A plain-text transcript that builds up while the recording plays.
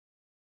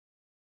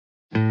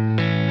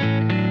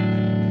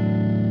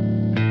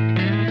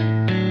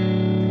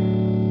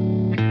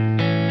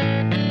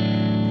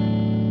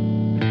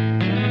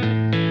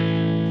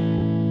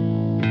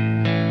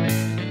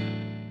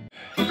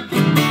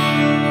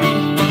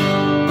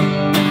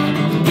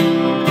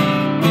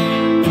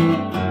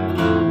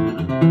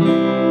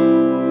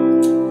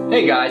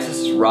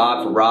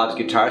Rob from Rob's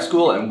Guitar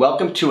School, and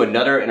welcome to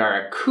another in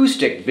our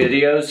acoustic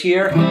videos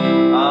here,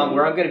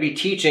 where I'm going to be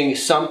teaching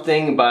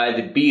something by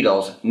the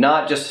Beatles.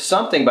 Not just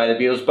something by the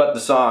Beatles, but the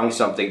song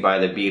Something by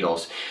the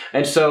Beatles.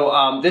 And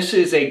so this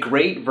is a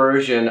great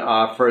version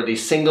for the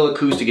single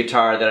acoustic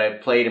guitar that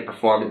I've played and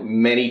performed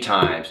many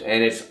times.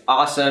 And it's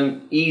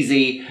awesome,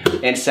 easy,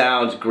 and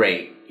sounds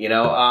great, you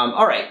know.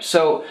 Alright,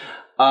 so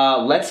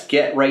let's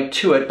get right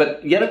to it.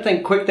 But the other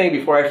thing, quick thing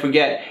before I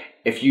forget,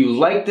 if you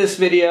like this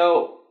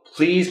video,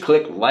 please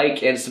click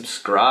like and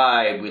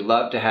subscribe. We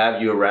love to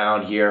have you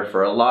around here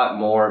for a lot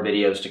more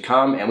videos to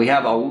come. And we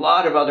have a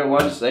lot of other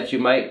ones that you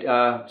might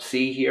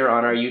see here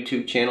on our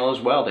YouTube channel as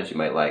well that you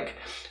might like.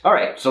 All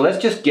right, so let's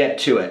just get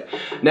to it.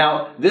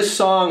 Now, this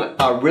song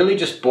really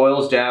just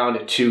boils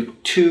down to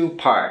two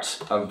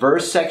parts. A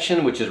verse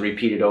section, which is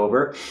repeated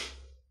over,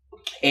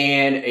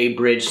 and a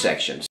bridge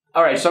section.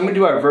 All right, so I'm gonna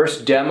do our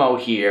verse demo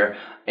here.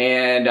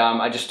 And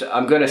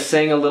I'm going to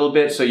sing a little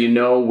bit so you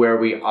know where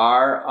we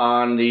are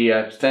on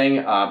the thing.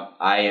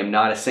 I am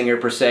not a singer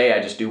per se.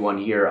 I just do one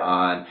here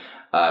on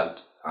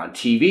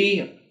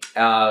TV.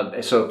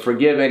 So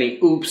forgive any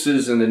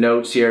oopses in the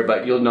notes here,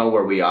 but you'll know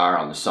where we are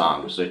on the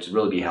song, so it's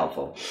really be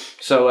helpful.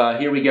 So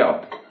here we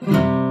go.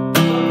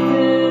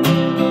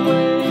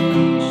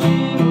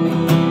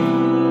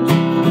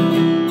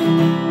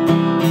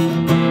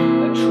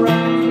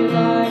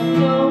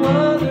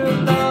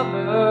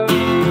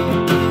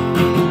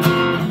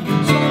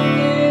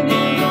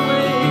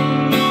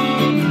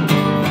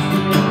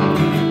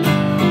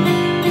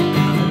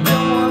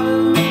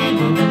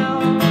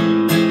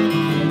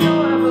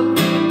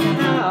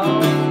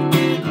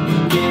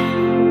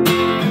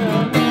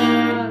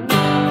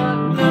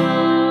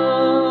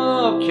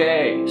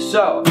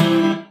 So,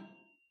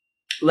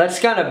 let's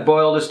kind of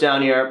boil this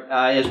down here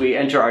as we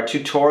enter our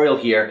tutorial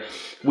here.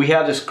 We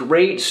have this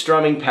great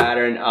strumming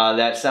pattern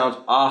that sounds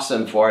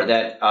awesome for it,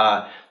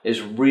 that is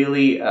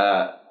really,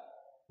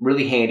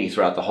 really handy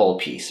throughout the whole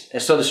piece.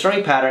 And so the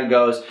strumming pattern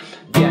goes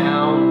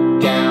down,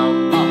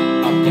 down,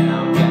 up,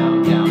 down,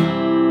 down, down.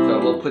 So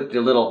we'll put the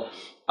little,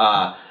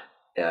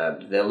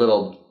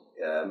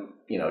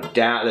 you know,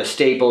 down. The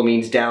staple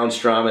means down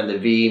strum, and the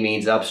V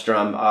means up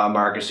strum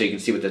marker, so you can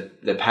see what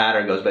the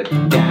pattern goes. But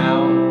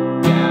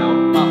down,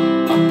 down, up,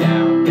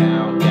 down,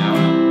 down,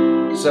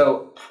 down.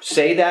 So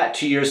say that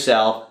to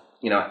yourself,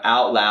 you know,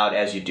 out loud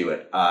as you do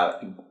it.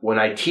 When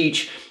I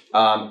teach,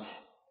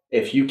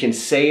 if you can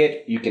say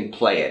it, you can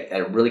play it,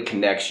 and it really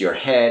connects your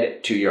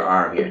head to your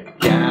arm here.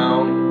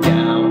 Down,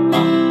 down,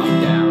 up,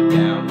 down,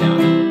 down,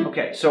 down.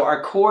 Okay, so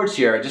our chords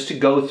here, just to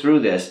go through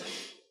this.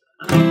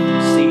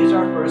 C is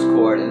our first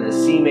chord, and the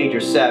C major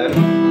 7.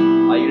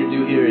 All you gotta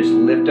do here is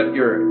lift up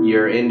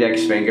your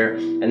index finger,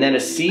 and then a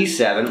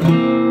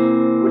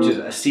C7, which is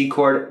a C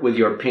chord with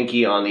your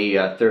pinky on the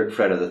 3rd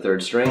fret of the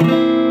 3rd string.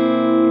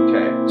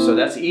 Okay, so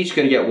that's each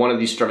gonna get one of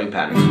these strumming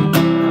patterns.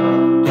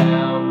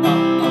 Down,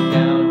 up,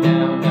 down, down,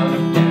 down,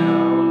 up,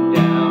 down,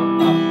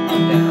 down,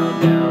 up, down,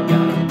 down,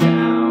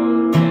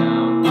 down, down,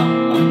 down,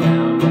 up,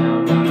 down,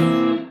 down,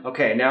 down.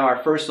 Okay, now our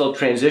first little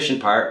transition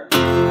part.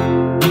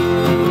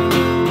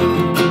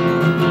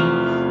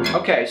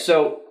 Okay,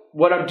 so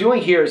what I'm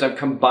doing here is I'm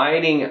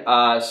combining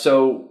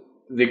so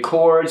the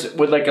chords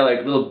with like a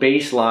little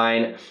bass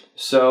line.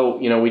 So,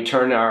 you know, we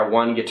turn our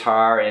one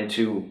guitar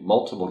into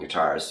multiple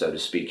guitars, so to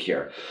speak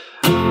here.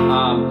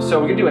 So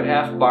we're gonna do an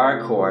F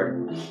bar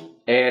chord,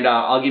 and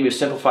I'll give you a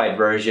simplified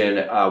version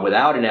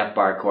without an F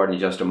bar chord in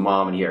just a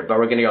moment here. But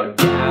we're gonna go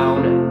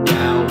down,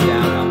 down,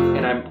 down, up,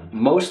 and I'm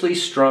mostly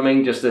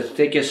strumming just the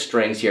thickest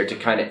strings here to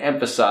kind of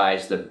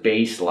emphasize the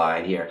bass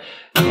line here.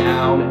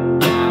 Down,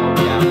 down,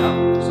 down,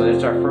 up. So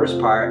that's our first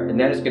part, and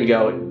then it's going to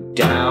go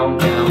down,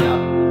 down, up.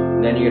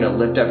 And then you're going to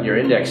lift up your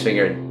index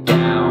finger,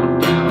 down,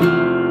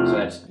 down. So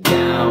that's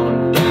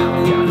down,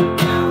 down, down,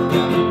 down,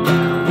 down, down,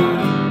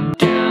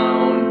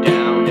 down, down,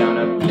 down,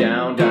 up,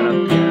 down, down,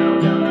 up,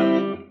 down,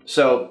 down, up.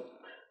 So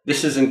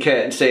this is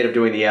instead of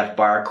doing the F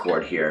bar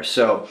chord here.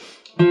 So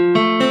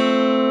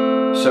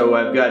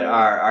I've got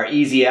our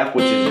easy F,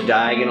 which is a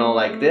diagonal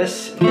like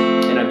this,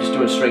 and I'm just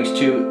doing strings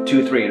 2,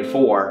 3, and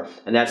 4,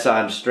 and that's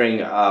on string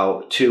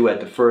 2 at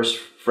the 1st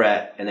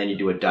fret, and then you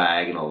do a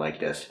diagonal like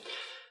this.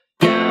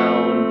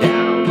 Down,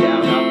 down,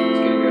 down, up. It's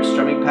going to be our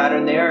strumming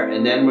pattern there,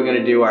 and then we're going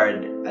to do our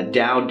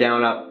down,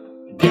 down, up,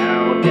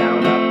 down,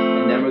 down, up,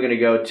 and then we're going to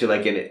go to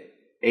like an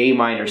A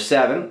minor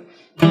 7,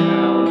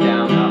 down,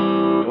 down, up.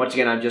 And once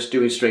again, I'm just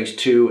doing strings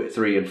 2,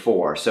 3, and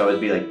 4, so it'd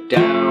be like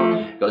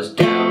down, goes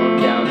down,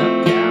 down,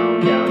 up,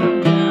 down, down,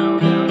 up, down,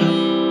 down, up.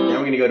 Then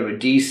we're going to go to a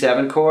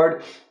D7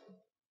 chord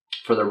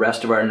for the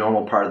rest of our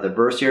normal part of the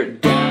verse here.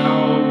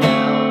 Down,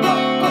 down,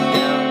 up,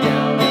 down,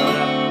 down,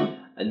 down, up.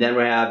 And then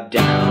we have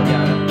down,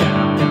 down, up,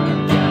 down,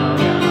 down, down,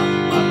 down,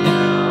 up,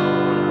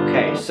 down.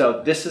 Okay,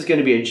 so this is going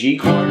to be a G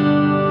chord,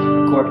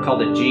 a chord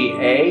called a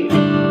G-A,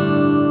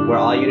 where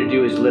all you gotta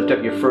do is lift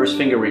up your first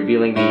finger,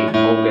 revealing the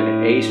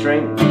open A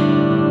string,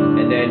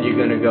 and then you're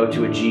going to go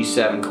to a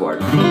G7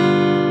 chord.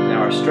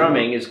 Now our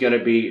strumming is going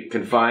to be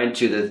confined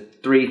to the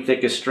 3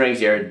 thickest strings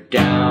here,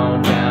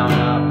 down, down,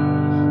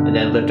 up, and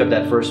then lift up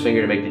that first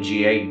finger to make the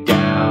G8,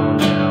 down,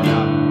 down,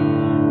 up,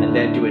 and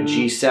then do a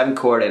G7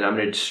 chord, and I'm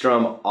going to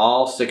strum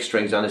all 6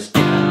 strings on this,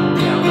 down,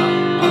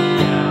 down, up,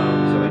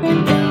 down, so I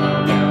do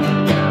down, down,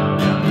 down,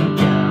 down, down,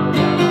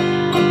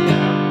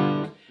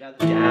 down, up,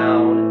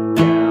 down,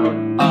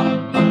 down,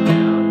 up,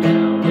 down,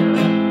 down,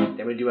 down,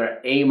 then we do our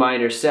A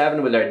minor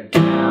 7 with our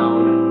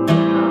down,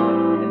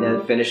 down, and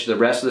then finish the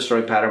rest of the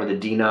strumming pattern with a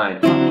D9,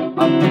 up, down,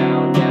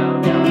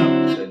 down,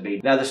 down, up. So it'd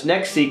be, now this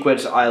next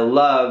sequence I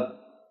love.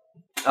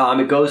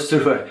 It goes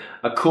through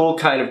a cool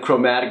kind of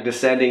chromatic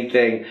descending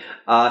thing,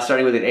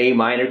 starting with an A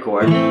minor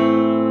chord.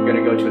 We're going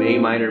to go to an A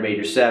minor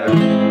major 7,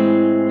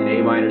 an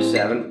A minor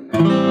 7,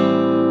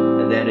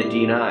 and then a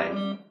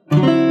D9.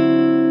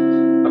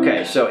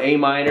 Okay, so A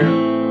minor,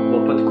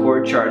 we'll put the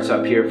chord charts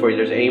up here for you.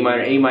 There's A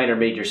minor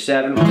major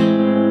 7.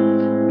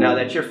 Now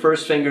that's your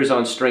first finger's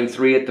on string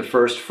 3 at the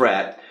 1st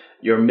fret.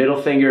 Your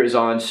middle finger is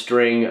on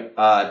string 2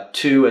 at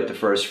the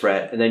 1st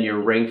fret, and then your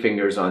ring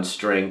finger is on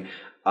string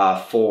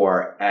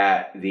 4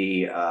 at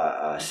the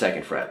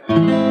 2nd fret. It's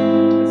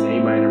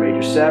A minor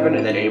major 7,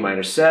 and then A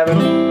minor 7,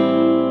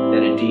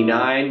 then a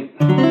D9.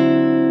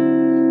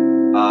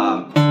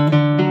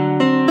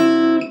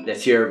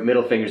 That's your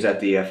middle fingers at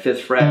the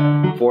 5th fret,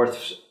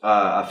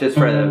 5th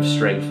fret of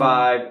string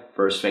 5,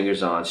 first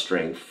finger's on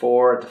string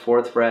 4 at the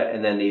 4th fret,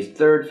 and then these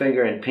 3rd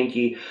finger and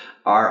pinky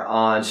are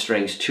on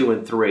strings 2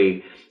 and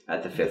 3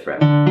 at the 5th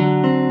fret.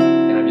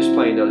 And I'm just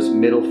playing those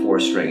middle 4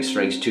 strings,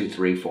 strings 2,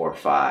 3, 4,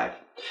 5.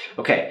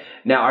 Okay,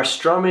 now our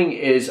strumming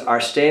is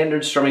our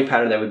standard strumming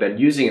pattern that we've been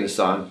using in the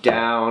song,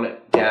 down,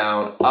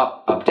 down,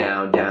 up, up,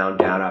 down, down,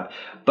 down, up.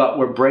 But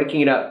we're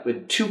breaking it up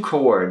with 2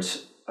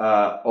 chords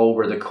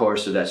over the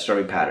course of that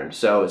strumming pattern.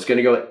 So it's going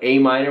to go A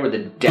minor with a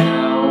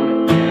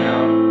down,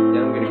 down.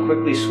 Then I'm going to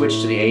quickly switch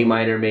to the A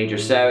minor major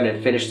 7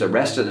 and finish the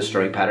rest of the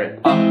strumming pattern,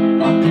 up, up,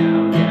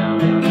 down, down,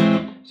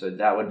 down. So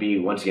that would be,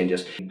 once again,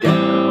 just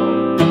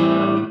down,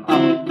 down, up,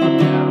 up,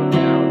 down,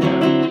 down,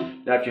 down.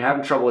 Now, if you're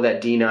having trouble with that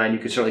D9, you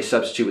can certainly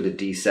substitute with a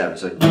D7.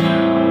 So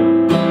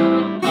down,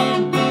 down,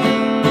 up,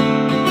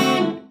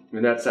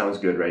 and that sounds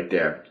good right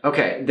there.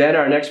 Okay, then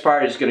our next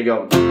part is going to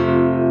go,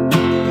 and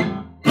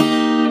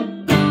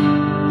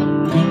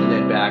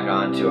then back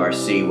onto our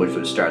C, which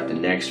would start the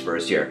next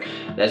verse here.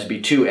 That'd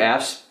be 2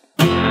 Fs,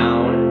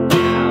 down,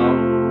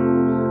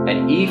 down,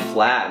 and E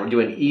flat. We're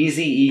doing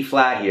easy E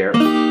flat here,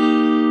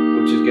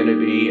 which is going to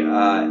be,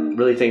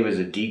 really think of it as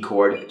a D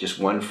chord, just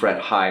 1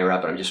 fret higher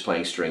up, and I'm just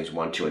playing strings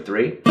 1, 2, and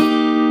 3.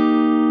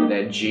 And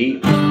then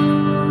G,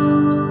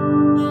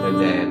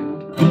 and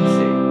then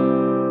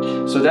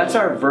C. So that's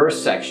our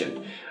verse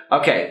section.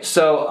 Okay,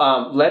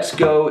 so let's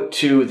go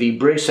to the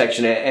bridge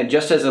section, and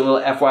just as a little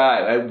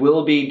FYI, I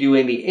will be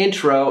doing the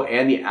intro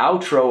and the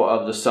outro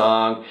of the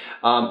song,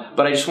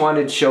 but I just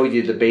wanted to show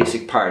you the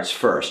basic parts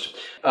first.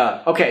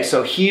 Okay,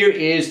 so here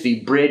is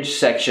the bridge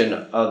section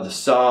of the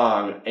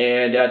song,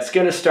 and it's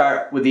going to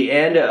start with the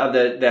end of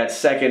that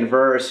 2nd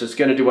verse. It's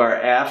going to do our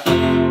F,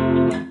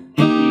 E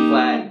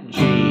flat,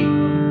 G,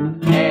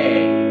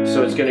 A.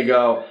 So it's going to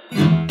go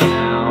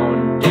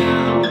down,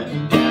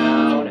 down,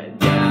 down,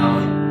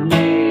 down,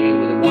 A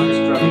with a 1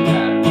 strumming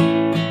pattern.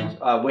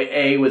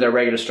 A with a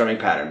regular strumming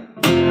pattern.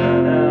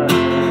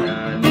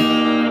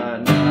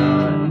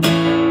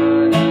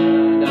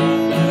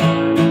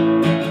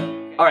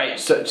 Alright,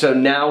 so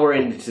now we're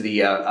into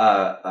the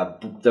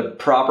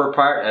proper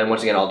part, and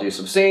once again I'll do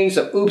some singing.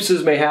 Some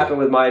oopses may happen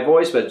with my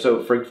voice, but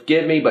so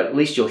forgive me, but at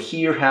least you'll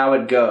hear how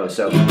it goes.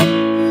 So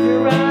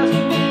you're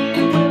asking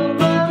me, will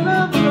my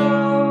love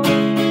grow?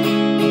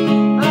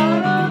 I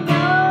don't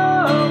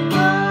know.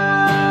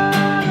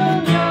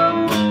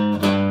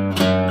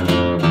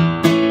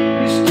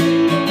 You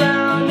stick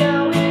around,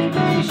 now it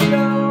may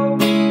show.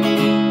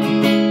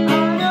 I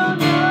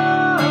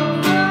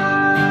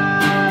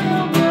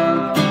don't know.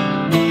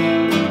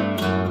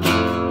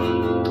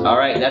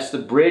 Alright, that's the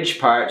bridge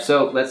part,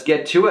 so let's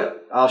get to it.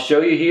 I'll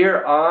show you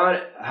here on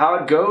how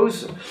it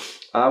goes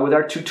with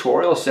our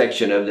tutorial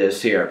section of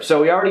this here.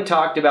 So we already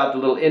talked about the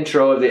little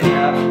intro of the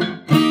F,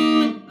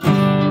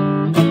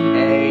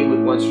 A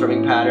with 1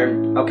 strumming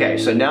pattern. Okay,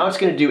 so now it's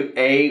going to do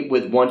A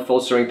with 1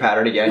 full strumming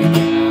pattern again.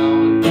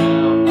 Down,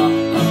 down, up,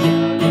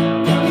 down,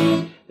 down,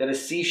 down. Then a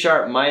C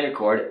sharp minor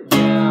chord.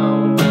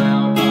 Down,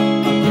 down, up,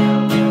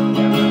 down, down,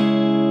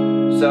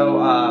 down.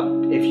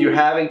 So if you're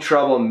having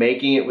trouble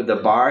making it with the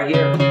bar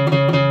here,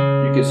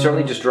 you can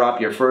certainly just drop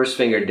your first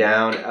finger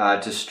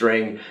down to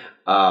string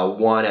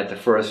 1 at the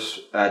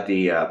first fret,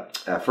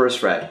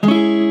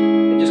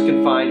 and just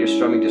confine your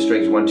strumming to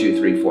strings 1, 2,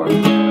 3, 4.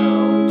 Down,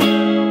 down, up,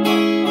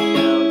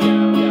 down,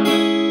 down, down.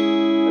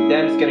 And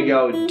then it's going to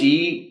go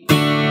D, 2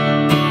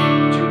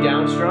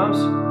 down strums,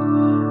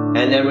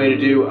 and then we're going to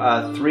do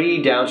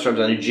 3 down strums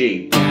on a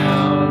G.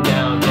 Down,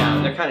 down,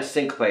 down. They're kind of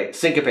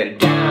syncopated.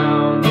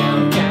 Down,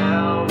 down,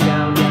 down,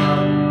 down,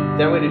 down.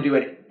 Then we're going to do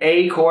an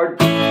A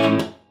chord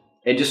and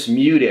just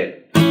mute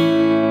it.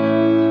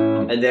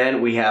 And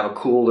then we have a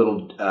cool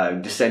little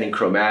descending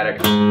chromatic.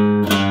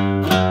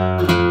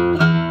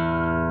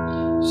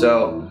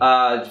 So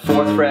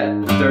 4th fret,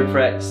 3rd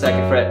fret,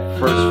 2nd fret,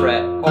 1st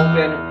fret,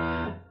 open.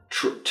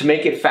 to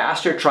make it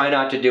faster, try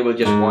not to do it with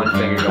just one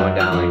finger going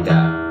down like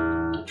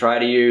that. Try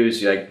to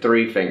use like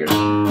 3 fingers.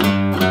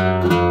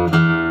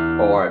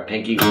 Or a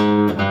pinky.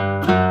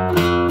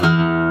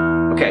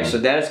 Okay, so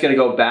then it's going to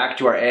go back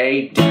to our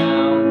A,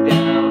 down,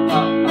 down,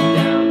 up,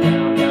 down,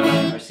 down,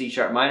 down. Our C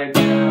sharp minor,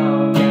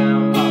 down,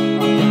 down, up,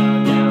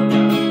 down, down,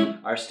 down.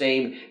 Our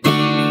same D, D,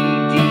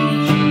 G,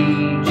 G,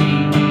 G.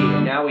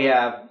 And now we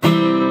have.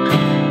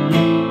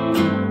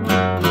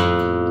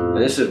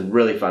 And this is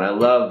really fun. I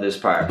love this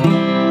part. So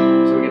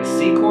we're going to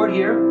C chord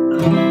here.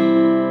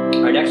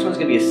 Our next one's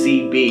going to be a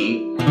C,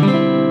 B.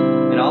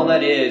 And all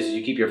that is,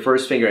 you keep your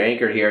first finger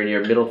anchored here and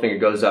your middle finger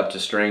goes up to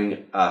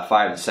string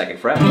 5 of the 2nd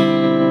fret.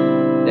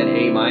 Then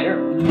A minor,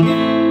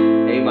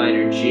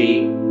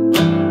 G.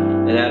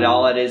 And then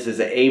all that is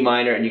an A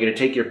minor, and you're going to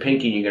take your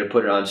pinky and you're going to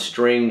put it on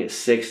string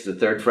 6, the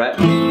 3rd fret.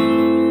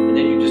 And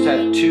then you just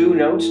have 2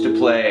 notes to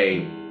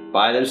play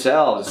by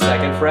themselves.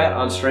 2nd fret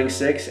on string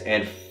 6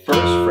 and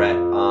 1st fret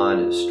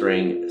on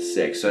string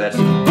 6. So that's...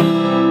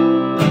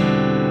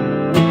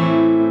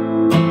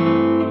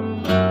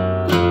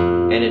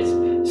 And it's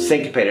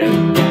syncopated.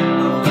 Down,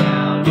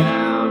 down,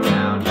 down,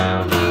 down,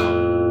 down,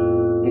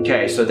 down.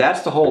 Okay, so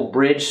that's the whole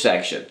bridge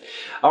section.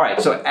 All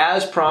right, so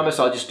as promised,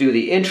 I'll just do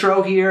the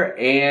intro here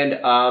and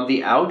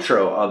the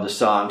outro of the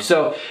song.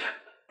 So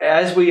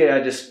as we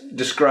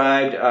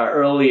described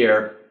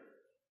earlier,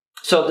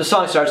 so the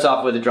song starts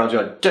off with the drums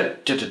going dun,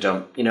 dun, dun,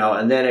 dun, you know,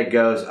 and then it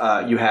goes,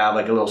 you have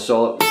like a little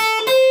solo.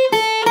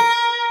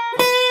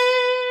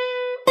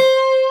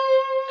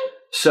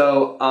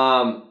 So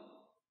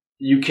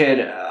you can,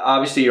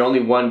 obviously you're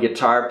only one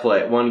guitar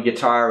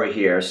right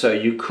here, so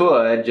you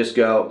could just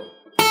go,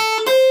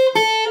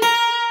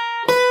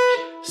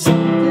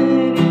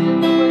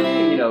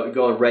 you know,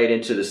 going right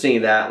into the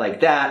singing that like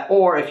that.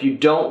 Or if you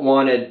don't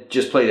want to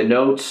just play the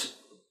notes,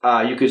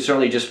 you could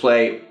certainly just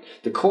play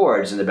the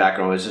chords in the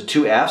background. There's the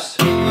 2 Fs,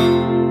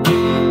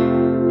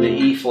 the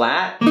E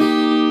flat.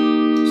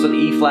 So the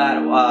E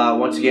flat,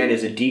 once again,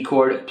 is a D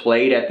chord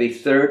played at the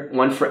 3rd,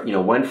 1 fret, you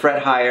know, 1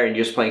 fret higher, and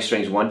you're just playing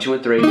strings 1, 2,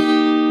 and 3,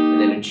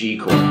 and then a G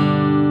chord.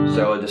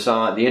 So the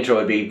song, the intro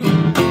would be.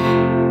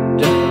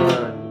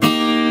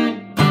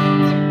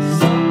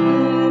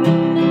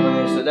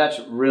 So that's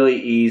really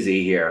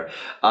easy here.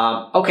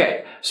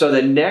 Okay, so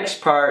the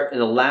next part and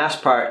the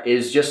last part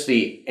is just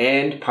the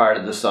end part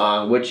of the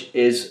song, which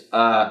is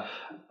kind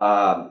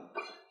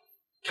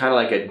of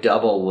like a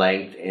double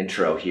length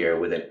intro here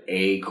with an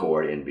A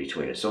chord in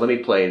between it. So let me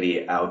play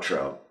the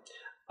outro.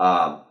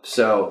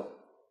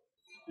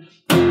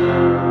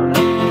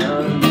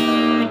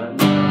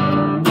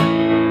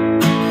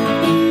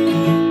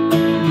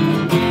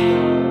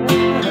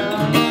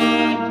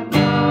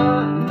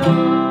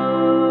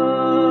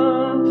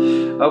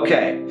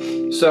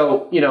 Okay,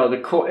 so you know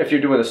if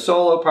you're doing the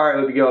solo part,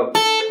 it would go.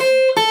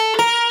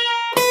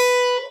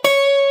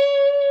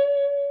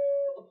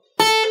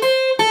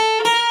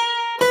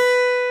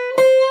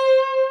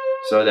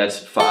 So that's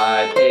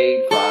 5,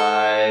 8,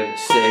 5,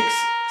 6,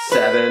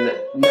 7,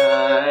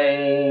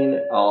 9,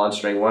 all on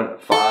string 1.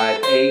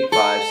 5, 8,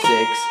 5,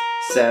 6,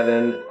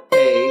 7,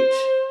 8.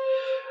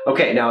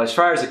 Okay, now as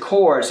far as the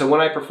chords, so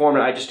when I perform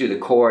it, I just do the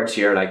chords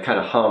here and I kind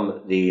of hum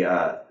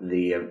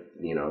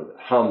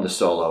hum the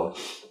solo,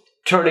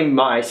 turning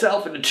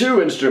myself into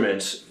 2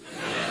 instruments.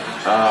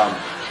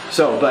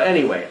 But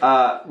anyway,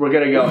 we're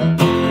gonna go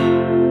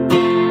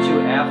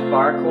 2 F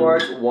bar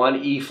chords,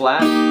 1 E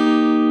flat,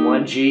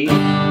 1 G,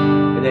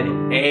 and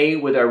then A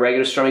with our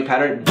regular strumming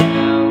pattern,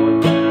 down,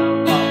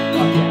 down, up,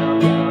 down,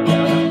 down,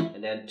 down,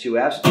 and then 2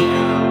 Fs,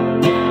 down,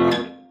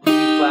 down,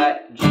 E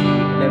flat, G,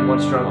 and then 1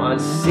 strum on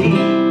C.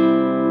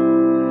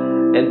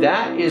 And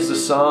that is the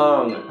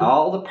song,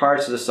 all the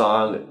parts of the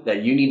song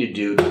that you need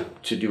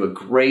to do a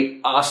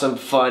great, awesome,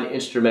 fun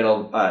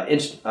instrumental,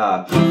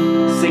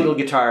 single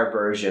guitar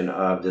version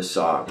of this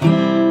song.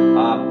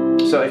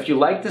 So if you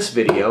like this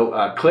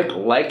video, click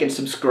like and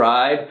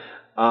subscribe,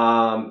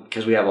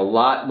 because we have a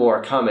lot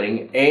more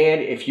coming.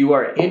 And if you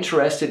are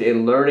interested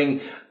in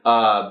learning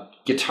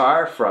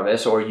guitar from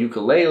us or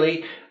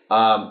ukulele,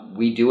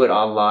 we do it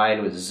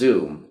online with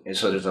Zoom. And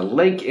so there's a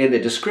link in the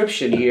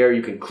description here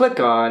you can click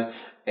on,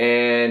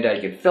 and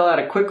you can fill out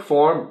a quick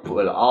form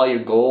with all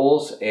your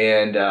goals,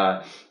 and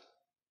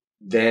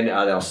then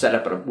they'll set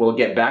up we'll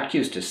get back to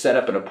you to set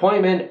up an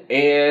appointment,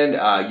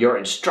 and your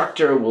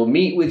instructor will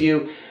meet with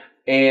you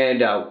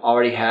and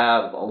already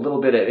have a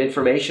little bit of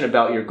information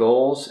about your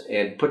goals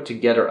and put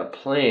together a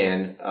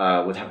plan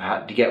with how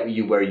to get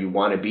you where you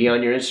want to be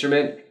on your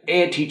instrument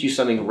and teach you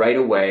something right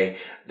away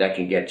that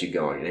can get you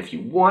going. And if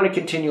you want to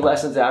continue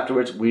lessons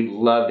afterwards, we'd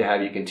love to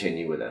have you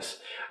continue with us.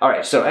 All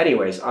right, so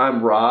anyways,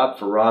 I'm Rob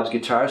for Rob's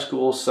Guitar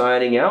School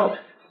signing out.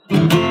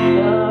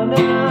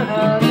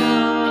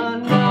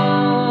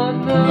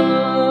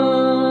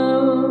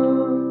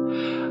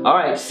 All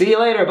right, see you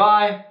later.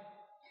 Bye.